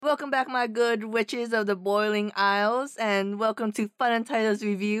welcome back, my good witches of the Boiling Isles, and welcome to FunUntitled's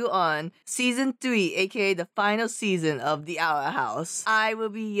review on Season 3, aka the final season of The Owl House. I will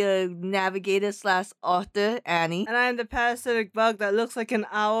be your navigator / author, Annie. And I am the parasitic bug that looks like an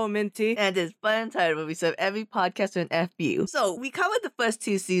owl, Minty. And this FunUntitled, where we serve every podcast an FU. So, we covered the first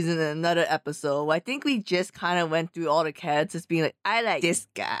 2 seasons in another episode. I think we just kind of went through all the characters being like, I like this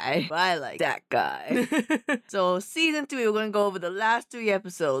guy, but I like that guy. So, Season 3, we're going to go over the last 3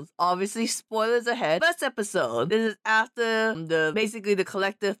 episodes. Obviously, spoilers ahead. First episode, this is after basically the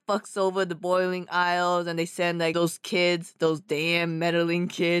collective fucks over the Boiling Isles and they send like those damn meddling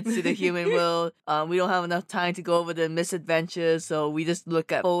kids to the human world. We don't have enough time to go over the misadventures, so we just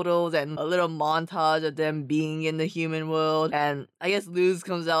look at photos and a little montage of them being in the human world. And I guess Luz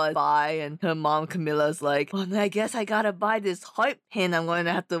comes out as bi, and her mom Camilla's like, well, I guess I gotta buy this heart pin I'm going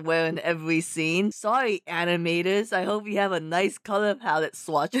to have to wear in every scene. Sorry, animators. I hope you have a nice color palette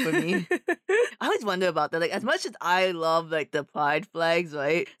swatch for me. I always wonder about that. Like, as much as I love like the pride flags,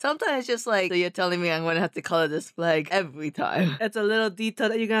 right? Sometimes it's just like, so you're telling me I'm going to have to color this flag every time. It's a little detail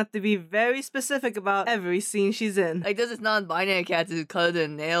that you're gonna have to be very specific about every scene she's in. Like, there's this non-binary character who color their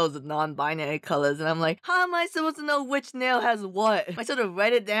nails with non-binary colors, and I'm like, how am I supposed to know which nail has what? Am I supposed to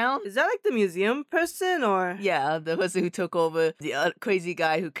write it down? Is that like the museum person or? Yeah, the person who took over the crazy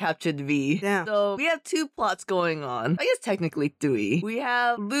guy who captured V. Damn. So we have 2 plots going on. I guess technically 3. We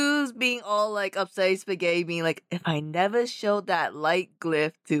have Luz being all like upset spaghetti, being like, if I never showed that light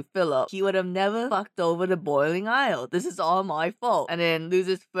glyph to Philip, he would have never fucked over the Boiling Isle. This is all my fault. And then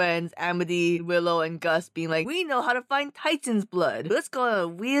Luz's friends, Amity, Willow, and Gus being like, we know how to find Titan's blood. Let's go on a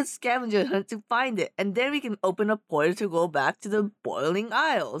weird scavenger hunt to find it. And then we can open a portal to go back to the Boiling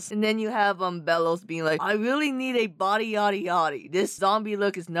Isles. And then you have Bellows being like, I really need a body yaddy yaddy. This zombie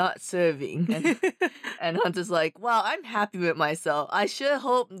look is not serving. And Hunter's like, wow, I'm happy with myself. I sure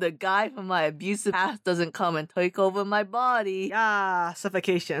hope the guy from my abusive past doesn't come and take over my body. Yeah,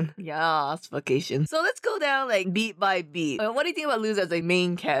 suffocation. Yeah, suffocation. So let's go down like beat by beat. What do you think about Luz as a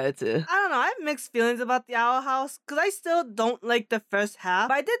main character? I don't know, I have mixed feelings about the Owl House, because I still don't like the first half,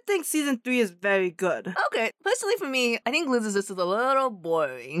 but I did think season 3 is very good. Okay, personally for me, I think Luz is just a little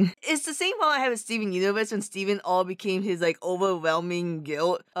boring. It's the same problem I had with Steven Universe when Steven all became his like overwhelming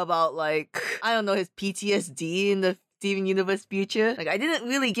guilt about like, I don't know, his PTSD in the Steven Universe future. Like, I didn't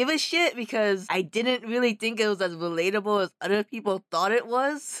really give a shit because I didn't really think it was as relatable as other people thought it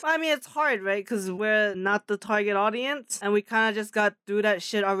was. I mean, it's hard, right? Because we're not the target audience, and we kind of just got through that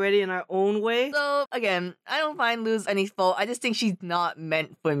shit already in our own way. So, again, I don't find Luz any fault. I just think she's not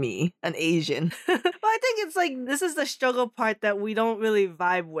meant for me, an Asian. But I think it's like, this is the struggle part that we don't really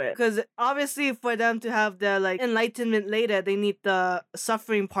vibe with. Because obviously for them to have their like enlightenment later, they need the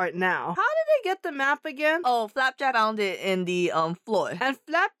suffering part now. How did they get the map again? Oh, Flapjack found it in the floor. And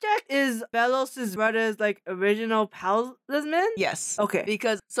Flapjack is Bellows' brother's like original talisman? Yes. Okay.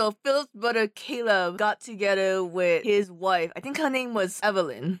 Because so Philip's brother Caleb got together with his wife. I think her name was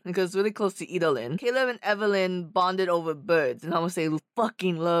Evelyn, because really close to Edalyn. Caleb and Evelyn bonded over birds, and I would say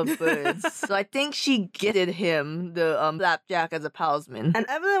fucking love birds. So I think she gifted him the Flapjack as a talisman. And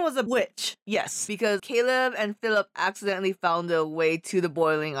Evelyn was a witch. Yes, because Caleb and Philip accidentally found their way to the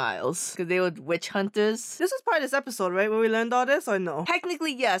Boiling Isles because they were witch hunters. This was part of this episode, right? Where we learned all this, or no?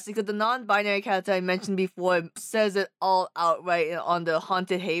 Technically, yes, because the non-binary character I mentioned before says it all outright on the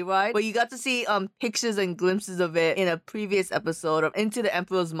haunted hayride. But you got to see pictures and glimpses of it in a previous episode of Into the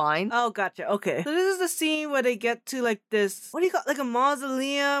Emperor's Mind. Oh, gotcha. Okay. So this is the scene where they get to like this, what do you call, like a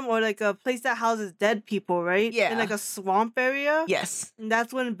mausoleum or like a place that houses dead people, right? Yeah. In like a swamp area? Yes. And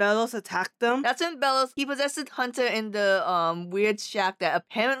that's when Bellows attacked them? That's when Bellows, he possessed Hunter in the weird shack that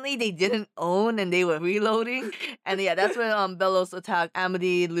apparently they didn't own and they were reloading. And yeah, that's when Bellows attacked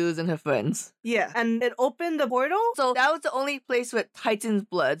Amity, Luz, and her friends. Yeah. And it opened the portal? So that was the only place with Titan's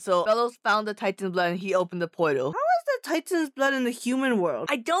blood. So Bellows found the Titan's blood and he opened the portal. How is the Titan's blood in the human world?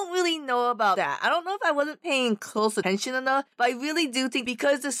 I don't really know about that. I don't know if I wasn't paying close attention enough, but I really do think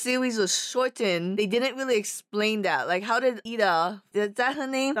because the series was shortened, they didn't really explain that. Like, how did Ida, is that her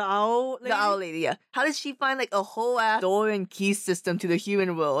name? The owl lady? The owl lady, yeah. How did she find like a whole ass door and key system to the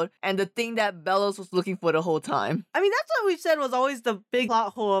human world and the thing that Bellows was looking for the whole time? I mean, that's what we've said was always the big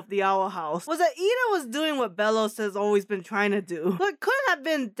plot hole of the Owl House, was that Ida was doing what Bellows has always been trying to do. So it couldn't have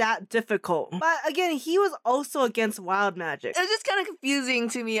been that difficult. But again, he was also against against wild magic. It was just kind of confusing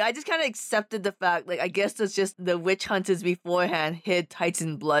to me. I just kind of accepted the fact, like, I guess it's just the witch hunters beforehand hid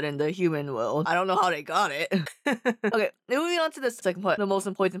Titan blood in the human world. I don't know how they got it. Okay, moving on to the second part. The most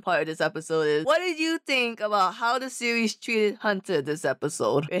important part of this episode is, what did you think about how the series treated Hunter this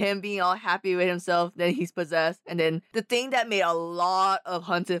episode? With him being all happy with himself, then he's possessed, and then the thing that made a lot of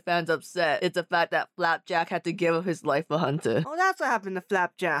Hunter fans upset is the fact that Flapjack had to give up his life for Hunter. Oh, that's what happened to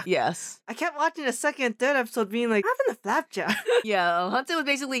Flapjack. Yes. I kept watching the second and third episode being like, what happened to Flapjack? Yeah, Hunter was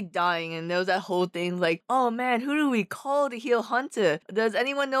basically dying, and there was that whole thing like, oh man, who do we call to heal Hunter? Does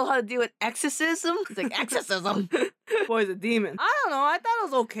anyone know how to deal with exorcism? It's like, exorcism! Boy's a demon. I don't know, I thought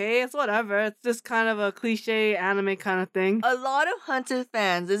it was okay, it's whatever. It's just kind of a cliche anime kind of thing. A lot of Hunter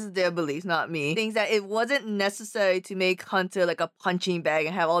fans, this is their belief, not me, thinks that it wasn't necessary to make Hunter like a punching bag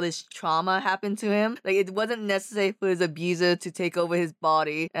and have all this trauma happen to him. Like, it wasn't necessary for his abuser to take over his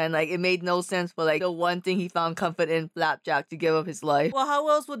body, and like, it made no sense for like the one thing he found comfort in, Flapjack, to give up his life. Well, how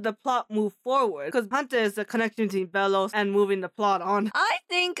else would the plot move forward? Because Hunter is the connection between Bellows and moving the plot on. I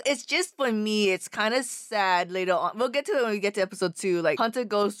think it's just, for me, it's kind of sad later on. We'll get to it when we get to episode 2. Like, Hunter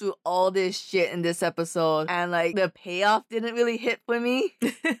goes through all this shit in this episode, and like, the payoff didn't really hit for me.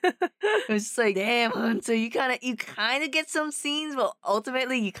 It was just like, damn, Hunter, you kind of get some scenes, but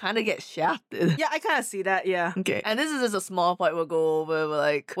ultimately you kind of get shafted. Yeah, I kind of see that, yeah. Okay, and this is just a small part we'll go over, but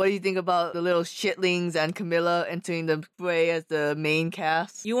like, what do you think about the little shitlings and Camilla entering the fray as the main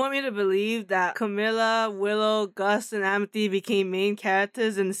cast? You want me to believe that Camilla, Willow, Gus, and Amity became main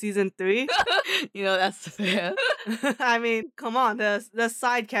characters in season 3? You know, that's fair. I mean, come on, they're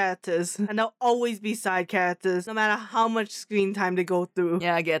side characters, and they'll always be side characters, no matter how much screen time they go through.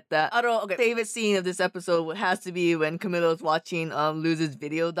 Yeah, I get that. I don't know, okay, favorite scene of this episode has to be when Camilla's watching Luz's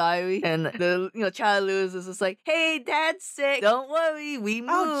video diary, and the child Luz is just like, hey, Dad's sick, don't worry, we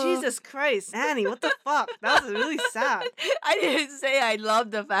moved. Oh, Jesus Christ, Annie, what the fuck? That was really sad. I didn't say I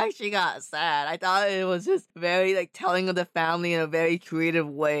loved the fact she got sad. I thought it was just very, like, telling of the family in a very creative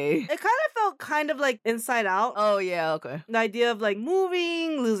way. It kind of felt kind of like Inside Out. Oh, yeah, okay. The idea of like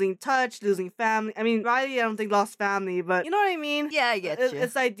moving, losing touch, losing family. I mean, Riley, I don't think lost family, but you know what I mean? Yeah, I get you.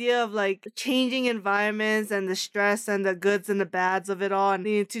 It's the idea of like changing environments and the stress and the goods and the bads of it all, and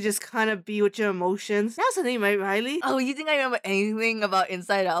needing to just kind of be with your emotions. That's the name, right, Riley? Oh, you think I remember anything about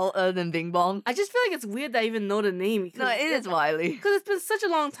Inside Out other than Bing Bong? I just feel like it's weird that I even know the name. No, it is Wiley. Because it's been such a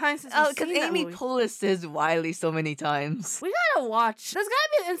long time since Oh, we've because seen Amy that movie. Poehler says Wiley so many times. We gotta watch. There's gotta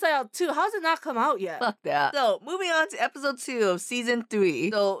be an Inside Out 2. How's it not come out yet? Fuck that. So, moving on to episode 2 of season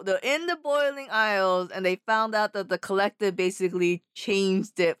 3. So, they're in the Boiling Isles, and they found out that the Collector basically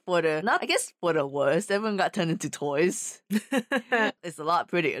changed it for the, not, I guess, for the worse. Everyone got turned into toys. It's a lot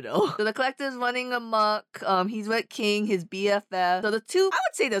prettier, though. So, the Collector's running amok. He's with King, his BFF. So, the two, I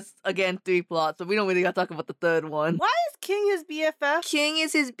would say there's, again, 3 plots, so we don't really gotta talk about the third one. Why is King his BFF? King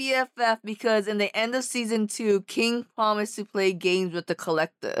is his BFF because in the end of season 2, King promised to play games with the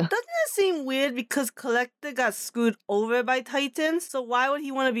Collector. Doesn't that seem weird because Collector got screwed over by Titans? So why would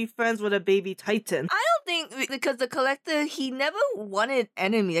he want to be friends with a baby Titan? I don't think, because the Collector, he never wanted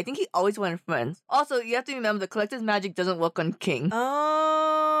enemies. I think he always wanted friends. Also, you have to remember, the Collector's magic doesn't work on King.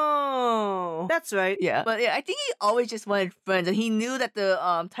 Oh, that's right. Yeah, but yeah, I think he always just wanted friends, and he knew that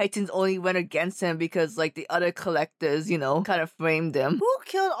the Titans only went against him because, like, the other Collectors, you know, kind of framed him. Who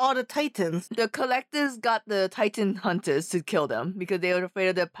killed all the Titans? The Collectors got the Titan Hunters to kill them because they were afraid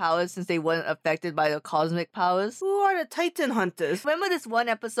of their powers since they weren't affected by the cosmic powers. Who are the Titan Hunters? Remember this one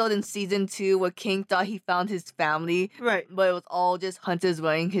episode in season 2 where King thought he found his family? Right. But it was all just hunters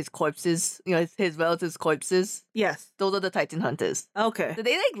wearing his corpses, you know, his relatives' corpses. Yes. Those are the Titan Hunters. Okay. So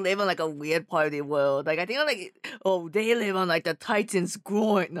they, like, live on, like, a weird part of the world. Like, I think, like, oh, they live on, like, the Titan's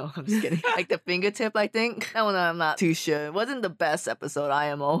groin. No, I'm just kidding. Like, the fingertip, I think. That one I'm not too sure. It wasn't the best episode,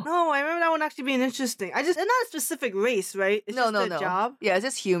 IMO. No, I remember that one actually being interesting. They're not a specific race, right? It's just their job. Yeah, it's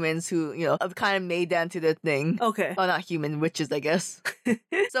just humans who, you know, have kind of made that into their thing. Okay. Oh, not human, witches, I guess.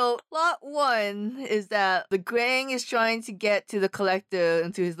 So, plot 1 is that the Grang is trying to get to the Collector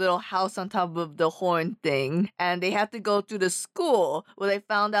into his little house on top of the horn thing, and they have to go through the school where they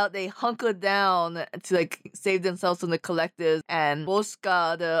found out they hunkered down to, like, save themselves from the Collectors, and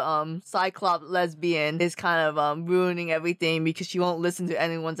Bosca, the Cyclops lesbian, is kind of ruining everything because she won't listen to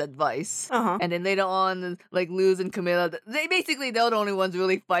anyone's advice. Uh-huh. And then later on, like, Luz and Camilla, they're the only ones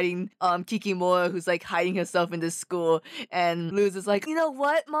really fighting Kikimora, who's, like, hiding herself in this school. And Luz is like, you know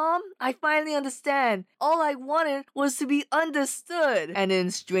what, Mom? I finally understand. All I wanted was to be understood. And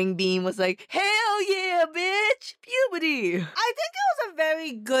then String Beam was like, hell yeah, bitch! Puberty! I think it was a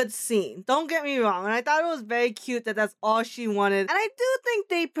very good scene. Don't Don't get me wrong. And I thought it was very cute that that's all she wanted. And I do think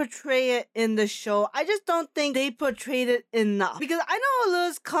they portray it in the show. I just don't think they portrayed it enough. Because I know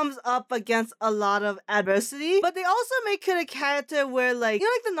Luz comes up against a lot of adversity, but they also make her a character where, like, you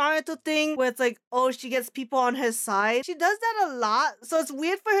know, like the Naruto thing where it's like, oh, she gets people on her side. She does that a lot. So it's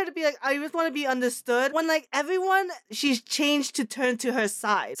weird for her to be like, I just want to be understood when, like, everyone she's changed to turn to her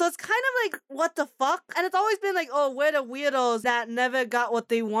side. So it's kind of like, what the fuck? And it's always been like, oh, we're the weirdos that never got what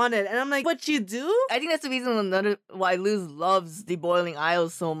they wanted. And I'm like, but you do? I think that's the reason why Luz loves the Boiling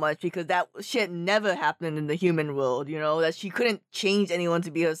Isles so much, because that shit never happened in the human world, you know? That she couldn't change anyone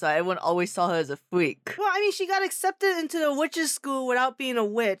to be her side. Everyone always saw her as a freak. Well, I mean, she got accepted into the witches' school without being a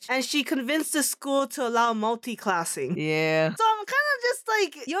witch, and she convinced the school to allow multi-classing. Yeah. So I'm kind of just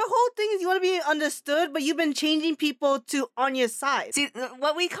like, your whole thing is you want to be understood, but you've been changing people to on your side. See,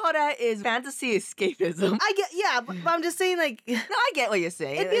 what we call that is fantasy escapism. I get, yeah, but I'm just saying, like, No, I get what you're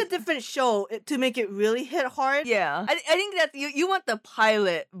saying. it'd be a different show to make it really hit hard. Yeah. I think that you want the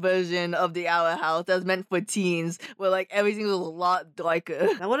pilot version of the Our House that's meant for teens, where, like, everything was a lot darker.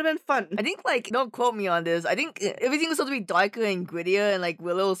 That would have been fun. I think, like, don't quote me on this, I think everything was supposed to be darker and grittier, and, like,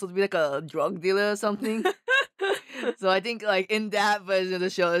 Willow was supposed to be, like, a drug dealer or something. So I think, like, in that version of the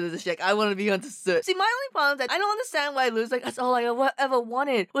show, it's just like, I want to be understood. See, my only problem is that I don't understand why Lou's like, that's all I ever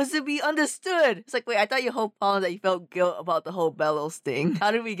wanted, was to be understood. It's like, wait, I thought your whole problem is that you felt guilt about the whole Bellows thing.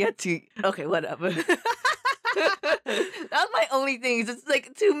 How did we get to... Okay, whatever. That was my only thing. It's just,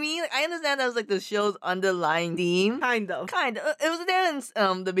 like, to me, like, I understand that was, like, the show's underlying theme. Kind of. It was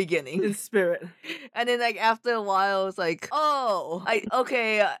there in the beginning. In spirit. And then, like, after a while, it's like, oh,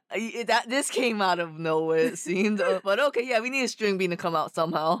 this came out of nowhere, it seemed. But okay, yeah, we need a string bean to come out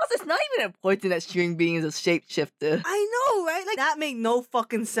somehow. Plus, it's not even important that string bean is a shapeshifter. I know, right? Like, that made no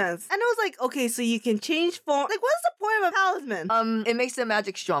fucking sense. And it was like, okay, so you can change form. Like, what's the point of a talisman? It makes the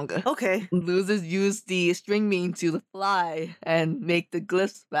magic stronger. Okay. Losers use the string bean to fly and make the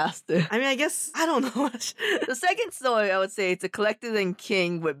glyphs faster. I mean, I guess, I don't know much. The second story, I would say, it's a Collector and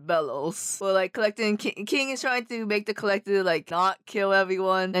King with Bellows. Where, like, Collector and King is trying to make the Collector, like, not kill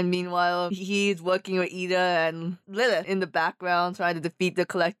everyone. And meanwhile, he's working with Ida and Lilith in the background trying to defeat the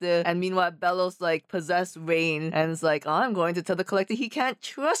Collector. And meanwhile, Bellows, like, possessed Rain and is like, I'm going to tell the Collector he can't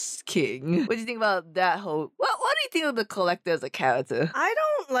trust King. What do you think about that whole... What do you think of the Collector as a character? I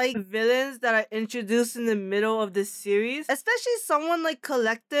don't like villains that are introduced in the middle of the series, especially someone like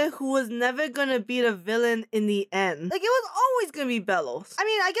Collector who was never gonna be the villain in the end. Like, it was always gonna be Bellows. I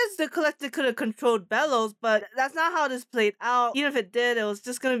mean, I guess the Collector could have controlled Bellows, but that's not how this played out. Even if it did, it was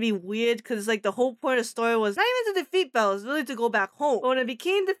just gonna be weird because, like, the whole point of the story was not even to defeat Bellows, really to go back home. But when it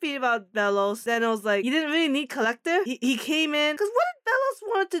became defeat about Bellows, then it was like, you didn't really need Collector. He came in, because what did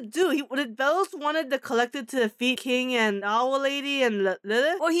Bellows wanted to do? Did Bellows wanted the Collector to defeat King and Owl Lady and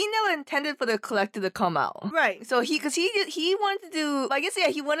Lilith? Well, he never intended for the Collector to come out. Right. So he wanted to do, I guess, yeah,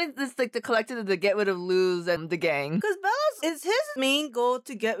 he wanted this, like, the Collector to get rid of Luz and the gang. Because Bellows, is his main goal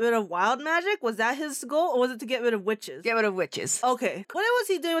to get rid of wild magic? Was that his goal, or was it to get rid of witches? Get rid of witches. Okay. What was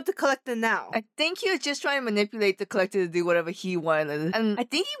he doing with the Collector now? I think he was just trying to manipulate the Collector to do whatever he wanted. And I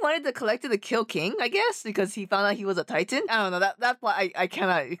think he wanted the Collector to kill King, I guess, because he found out he was a Titan. I don't know, that's why I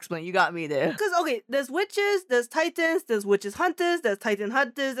cannot explain. You got me there. Because, okay, there's witches, there's Titans, there's witches hunters, there's Titan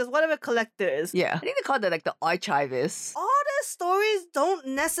hunters, there's whatever Collector is. Yeah. I think they called that, like, the Archivist. All their stories don't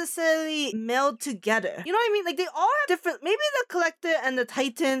necessarily meld together. You know what I mean? Like, they all have different... Maybe the Collector and the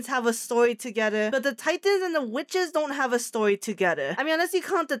Titans have a story together, but the Titans and the witches don't have a story together. I mean, unless you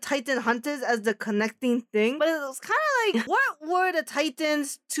count the Titan hunters as the connecting thing, but it's kind of like, what were the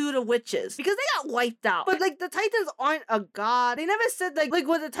Titans to the witches? Because they got wiped out. But, like, the Titans aren't a god. They never said, like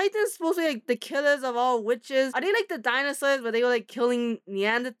were the Titans supposed to be, like, the killers of all witches? Are they, like, the dinosaurs where they were, like, killing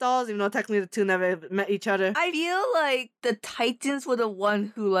Neanderthals, even though technically the two never met each other? I feel like the Titans were the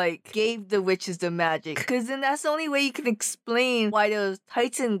one who, like, gave the witches the magic. Because then that's the only way you can explain why there was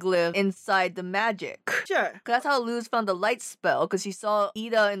Titan glyph inside the magic. Sure. Because that's how Luz found the light spell, because she saw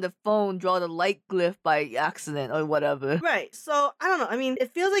Ida in the phone draw the light glyph by accident or whatever. Right. So, I don't know. I mean,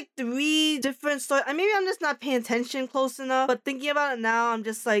 it feels like 3 different stories. Maybe I'm just not paying attention close enough, but thinking about it now, I'm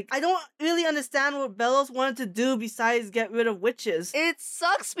just like, I don't really understand what Bellows wanted to do besides get rid of witches. It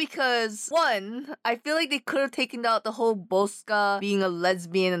sucks because, one, I feel like they could have taken out the whole Bosca being a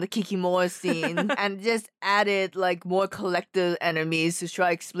lesbian in the Kikimora scene and just added like more collector enemies to try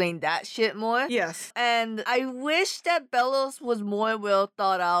to explain that shit more. Yes. And I wish that Bellows was more well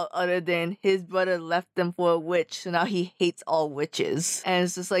thought out other than his brother left them for a witch, so now he hates all witches. And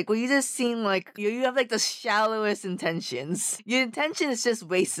it's just like, well, you just seem like you have like the shallowest intentions. Your intention is just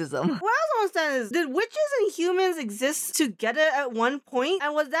racism. What I don't understand is, did witches and humans exist together at one point?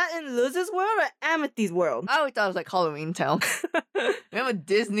 And was that in Luz's world or Amethy's world? I always thought it was like Halloween Town. Remember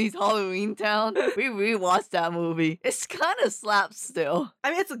Disney's Halloween Town? We rewatched that movie. It's kind of slaps still.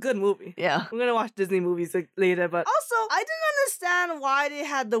 I mean, it's a good movie. Yeah. We're gonna watch Disney movies like, later, but also, I didn't understand why they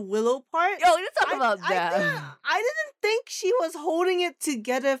had the Willow part. Yo, let's talk about that. I didn't think she was holding it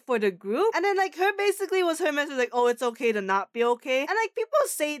together for the group. And then, like, her basically was her message, like, oh, it's okay to not be okay. And, like, people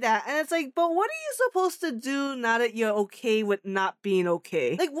say that, and it's like, but what are you supposed to do now that you're okay with not being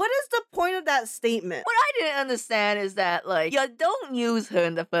okay? Like, what is the point of that statement? What I didn't understand is that, like, you don't use her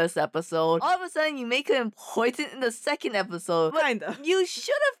in the first episode. All of a sudden, you make her important in the second episode. But Kinda. you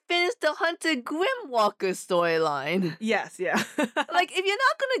should have finished the Hunter Grimwalker storyline. Yes, yeah. Like, if you're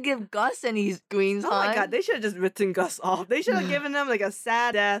not gonna give Gus any screen time... Oh my god, they should have just written Gus off. They should have given him, like, a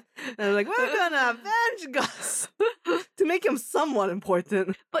sad death. And they're like, we're gonna avenge Gus. To make him somewhat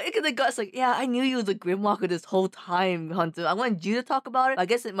important. But it could have Gus like, yeah, I knew you was a Grimwalker this whole time, Hunter. I wanted you to talk about it. I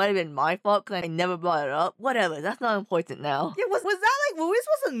guess it might have been my fault because I never brought it up. Whatever, that's not important now. Yeah, was that like, were we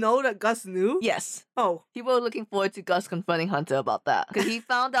supposed to know that Gus knew? Yes. Oh. People were looking forward to Gus confronting Hunter about that. Because he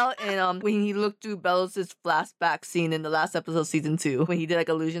found out in when he looked through Bellows' flashback scene in the last episode of season 2, when he did like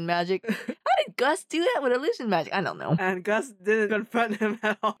illusion magic. How did Gus do that with illusion magic? I don't know. And Gus didn't confront him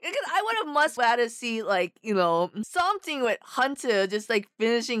at all. Because I would have much rather see, like, you know, something with Hunter just, like,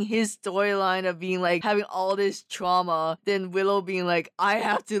 finishing his storyline of being, like, having all this trauma than Willow being like, I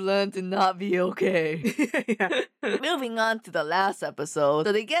have to learn to not be okay. Yeah. Moving on to the last episode.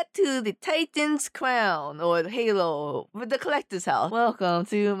 So they get to the Titan's Crown, or the Halo, with the Collector's house. Welcome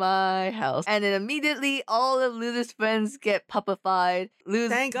to my house. And then immediately, all of Luz's friends get puppified. Luz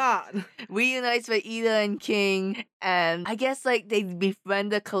Thank God. reunites with Ida and King, and I guess, like, they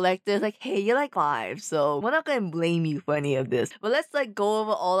befriend the Collector. Like, hey, you're like 5, so we're not gonna blame you for any of this. But let's, like, go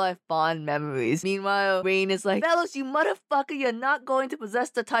over all our fond memories. Meanwhile, Rain is like, Bellows, you motherfucker, you're not going to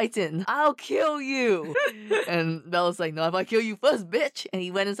possess the Titan. I'll kill you. And Bellows like, no, if I kill you first, bitch. And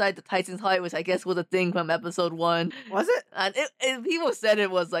he went inside the Titan's heart, which I guess was a thing from episode 1. Was it? And people said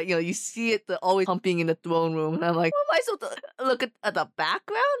it was like, you know, you see it always pumping in the throne room. And I'm like, what am I supposed to look at the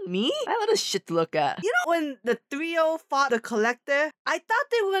background? Me? I have other shit to look at. You know, when the trio fought the Collector, I thought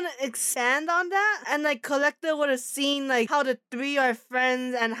they were gonna expand on that, and like Collector would have seen like how the 3 are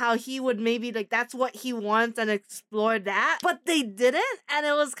friends and how he would maybe like that's what he wants and explore that, but they didn't, and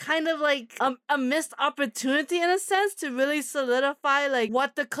it was kind of like a missed opportunity in a sense to really solidify like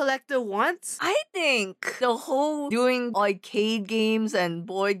what the Collector wants. I think the whole doing arcade games and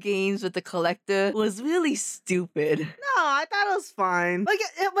board games with the Collector was really stupid. No, I thought it was fine. Like,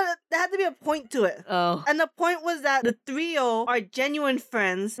 but there had to be a point to it. Oh. And the point was that the trio are genuine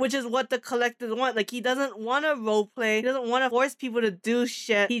friends, which is what the Collectors want. Like, he doesn't want to roleplay. He doesn't want to force people to do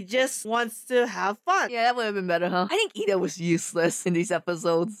shit. He just wants to have fun. Yeah, that would have been better, huh? I think Ida was useless in these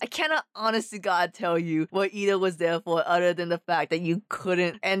episodes. I cannot, honest to God, tell you what Ida was there for other than the fact that you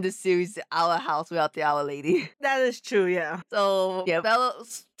couldn't end the series to Our House without the Our Lady. That is true, yeah. So, yeah,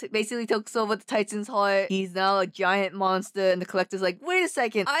 Bellows basically takes over the Titan's heart. He's now a giant monster, and the Collector's like, wait a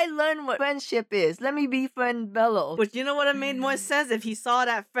second, I learned what friendship is. Let me befriend Bellows. But you know what? It made more sense if he saw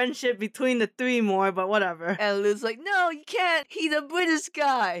that friendship between the 3 more, but whatever. And Luz's like, no, you can't. He's a British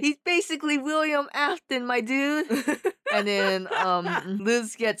guy. He's basically William Afton, my dude. And then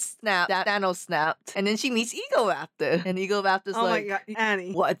Luz gets snapped. Thanos snapped. And then she meets Ego Raptor. And Ego Raptor's oh like, my god,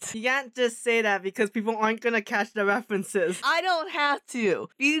 Annie. what? You can't just say that because people aren't gonna catch the references. I don't have to.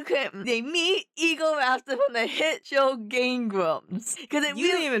 They meet Ego Raptor from the hit show Game Grumps. You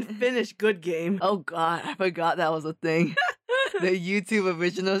didn't even finish Good Game. Oh god, I forgot that was a thing. The YouTube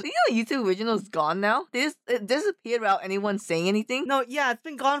originals. You know YouTube originals gone now? It disappeared without anyone saying anything? No, yeah, it's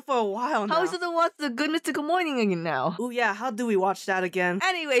been gone for a while now. How is it to watch the Good Mystical Morning again now? Oh yeah, how do we watch that again?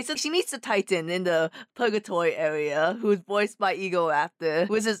 Anyway, so she meets the Titan in the Purgatory area, who's voiced by Ego Raptor,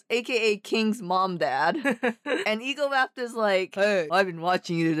 which is aka King's mom dad. And Ego Raptor's like, hey, I've been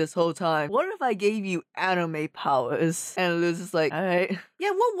watching you this whole time. What if I gave you anime powers? And Luz is like, alright.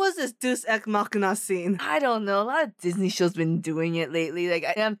 Yeah, what was this Deus Ex Machina scene? I don't know. A lot of Disney shows been been doing it lately. Like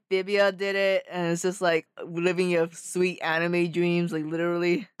Amphibia did it, and it's just like living your sweet anime dreams, like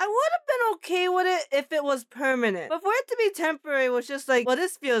literally. I would have been okay with it if it was permanent. But for it to be temporary was just like, well,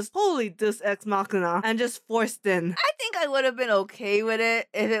 this feels wholly Deus Ex Machina and just forced in. I think I would have been okay with it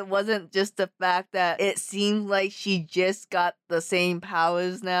if it wasn't just the fact that it seemed like she just got the same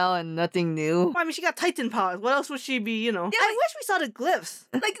powers now and nothing new. I mean, she got Titan powers. What else would she be, you know? Yeah, I like- wish we saw the glyphs.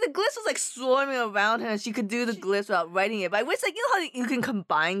 Like the glyphs was like swarming around her and she could do the glyphs without writing it. But I wish, like, you know how you can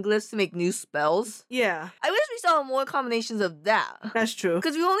combine glyphs to make new spells? Yeah, I wish we saw more combinations of that. that's true.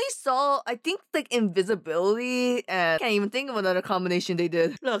 Because we only saw, I think, like invisibility, and I can't even think of another combination they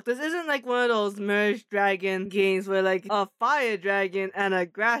did. Look, this isn't like one of those merged dragon games where like a fire dragon and a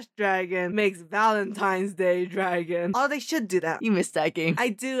grass dragon makes Valentine's Day dragon. Oh, they should do that. You missed that game. I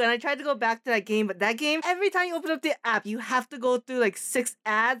do, and I tried to go back to that game, but that game, every time you open up the app, you have to go through like 6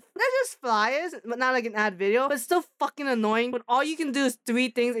 ads. They're just flyers, but not like an ad video, but it's still fucking annoying when all you can do is 3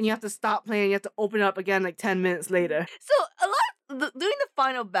 things and you have to stop playing, you have to open it up again like 10 minutes later. So, a lot during the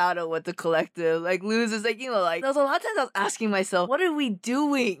final battle with the collective, like Luz is like, you know, like, there was a lot of times I was asking myself, what are we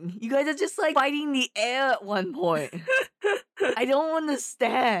doing? You guys are just like fighting the air at one point. I don't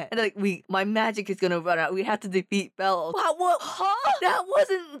understand. And like, my magic is gonna run out. We have to defeat Bellows. What? Huh? That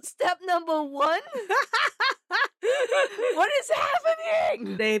wasn't step number 1? What is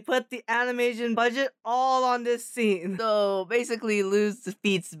happening? They put the animation budget all on this scene. So basically, Luz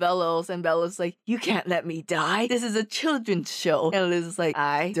defeats Bellows, and Bellows is like, you can't let me die. This is a children's show. And Luz is like,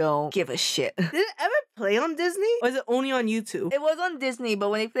 I don't give a shit. Did it ever play on Disney? Or is it only on YouTube? It was on Disney, but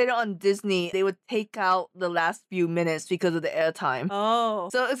when they played it on Disney, they would take out the last few minutes because of the airtime. Oh.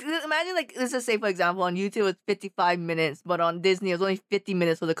 So imagine, like, let's just say, for example, on YouTube it's 55 minutes, but on Disney it was only 50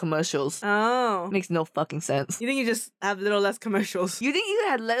 minutes for the commercials. Oh. Makes no fucking sense. You think you just have little less commercials? You think you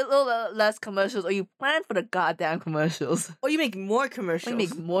had little less commercials, or you planned for the goddamn commercials? Or you make more Or commercials? you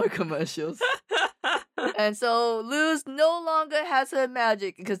make more commercials. And so Luz no longer has her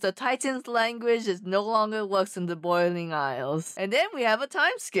magic because the Titan's language is no longer works in the Boiling Isles. And then we have a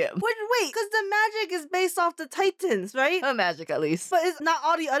time skip. Wait, because the magic is based off the Titans, right? Her magic, at least. But it's not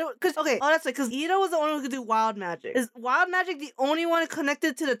all the other. Because okay, oh that's right. Because Ida was the only one who could do wild magic. Is wild magic the only one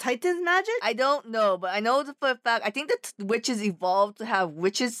connected to the Titans' magic? I don't know, but I know for a fact, I think that witches evolved to have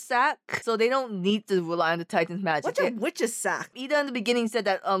witches sack, so they don't need to rely on the Titan's magic. What's a witch's sack? Ida in the beginning said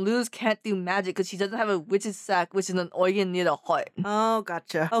that Luz can't do magic because she doesn't have a witch's sack, which is an organ near the heart. Oh,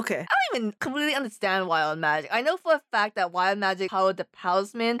 gotcha. Okay. I don't even completely understand wild magic. I know for a fact that wild magic powered the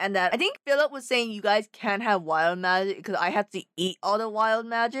talisman, and that I think Philip was saying you guys can't have wild magic because I have to eat all the wild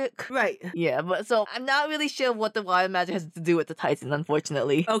magic. Right. Yeah, but so I'm not really sure what the wild magic has to do with the Titan,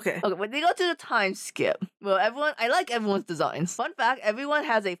 unfortunately. Okay. Okay, when they go to the time skip, well, I like everyone's designs. Fun fact, everyone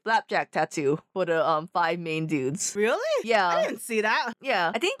has a flapjack tattoo for the 5 main dudes. Really? Yeah. I didn't see that.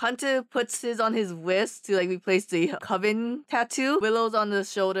 Yeah, I think Hunter puts his on his wrist to like replace the Coven tattoo. Willow's on the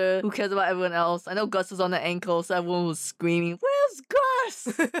shoulder. Who cares about everyone else? I know Gus was on the ankle, so everyone was screaming, "Where's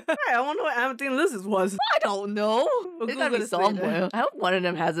Gus?" Hey, I wonder what Amethyst Liz's was. I don't know. We'll It's gotta Google be this later. somewhere. I hope one of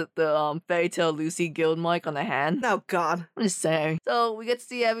them has the Fairy Tale Lucy guild mark on the hand. Oh God. I'm just saying. So we get to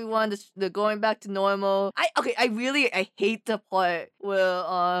see everyone. They're going back to normal. I hate the part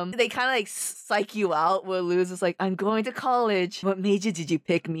where they kind of like psych you out. Where Luz is like, "I'm going to college. What major did you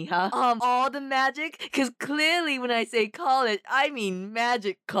pick me, huh? All the magic? Because clearly when I say college, I mean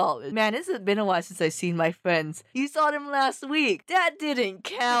magic college. Man, it's been a while since I've seen my friends. You saw them last week. That didn't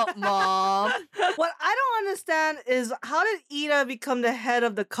count, Mom." What I don't understand is how did Ida become the head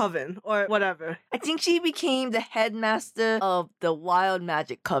of the coven or whatever? I think she became the headmaster of the Wild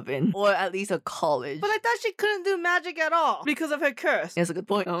Magic Coven, or at least a college. But I thought she couldn't do magic at all because of her curse. That's a good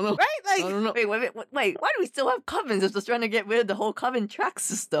point. I don't know. Right? I Like, don't know. Wait. Why do we still have covens if they're trying to get rid of the whole coven track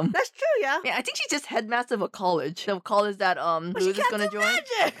system? that's true, yeah. Yeah, I think she's just headmaster of a college. The college that But she Luz is can't gonna do join.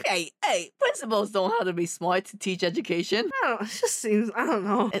 magic. Hey, principals don't have to be smart to teach education. I don't know. It just seems, I don't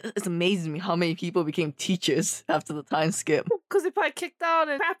know. It's amazing me how many people became teachers after the time skip. Because they probably kicked out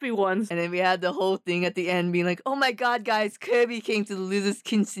the crappy ones. And then we had the whole thing at the end being like, "Oh my god, guys, Kirby came to Luz's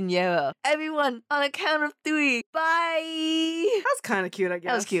quinceanera. Everyone, on a count of 3, bye!" That's kind of cute, I guess.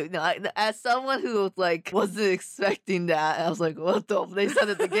 That was cute. No, as someone who was like wasn't expecting that, I was like, "What the?" They said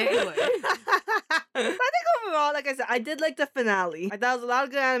it the game way. I think overall, like I said, I did like the finale. I thought it was a lot of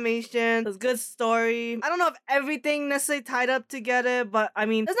good animation. It was good story. I don't know if everything necessarily tied up together, but I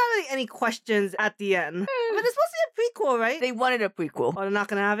mean, there's not really any questions at the end. But it's supposed to be a prequel, right? They wanted a prequel. Oh, they're not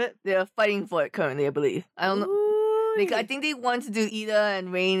gonna have it? They're fighting for it currently, I believe. I don't know. Ooh. I think they wanted to do Ida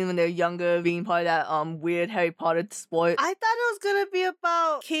and Rain when they're younger, being part of that weird Harry Potter sport. I thought it was gonna be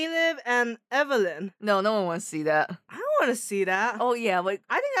about Caleb and Evelyn. No one wants to see that. I don't want to see that. Oh yeah, but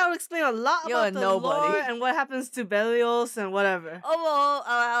I think that would explain a lot You're about the nobody. lore and what happens to Belios and whatever. overall,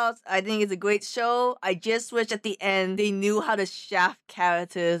 Our House, I think it's a great show. I just wish at the end they knew how to shaft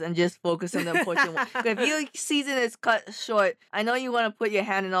characters and just focus on the important one. 'Cause if your season is cut short, I know you want to put your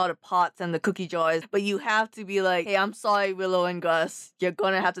hand in all the pots and the cookie jars, but you have to be like, hey, I'm sorry, Willow and Gus, you're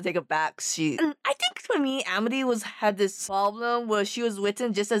gonna have to take a back seat. And I think for me, Amity had this problem where she was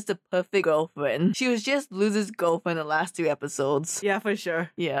written just as the perfect girlfriend. She was just Luz's girlfriend in the last 2 episodes. Yeah, for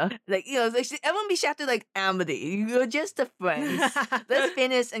sure. Yeah. Like, everyone be shafted like Amity. You're just a friend. Let's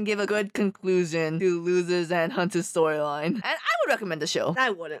finish and give a good conclusion to Luz's and Hunter's storyline. And I would recommend the show. I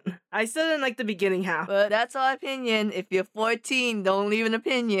wouldn't. I still didn't like the beginning half. But that's our opinion. If you're 14, don't leave an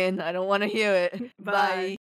opinion. I don't want to hear it. Bye. Bye.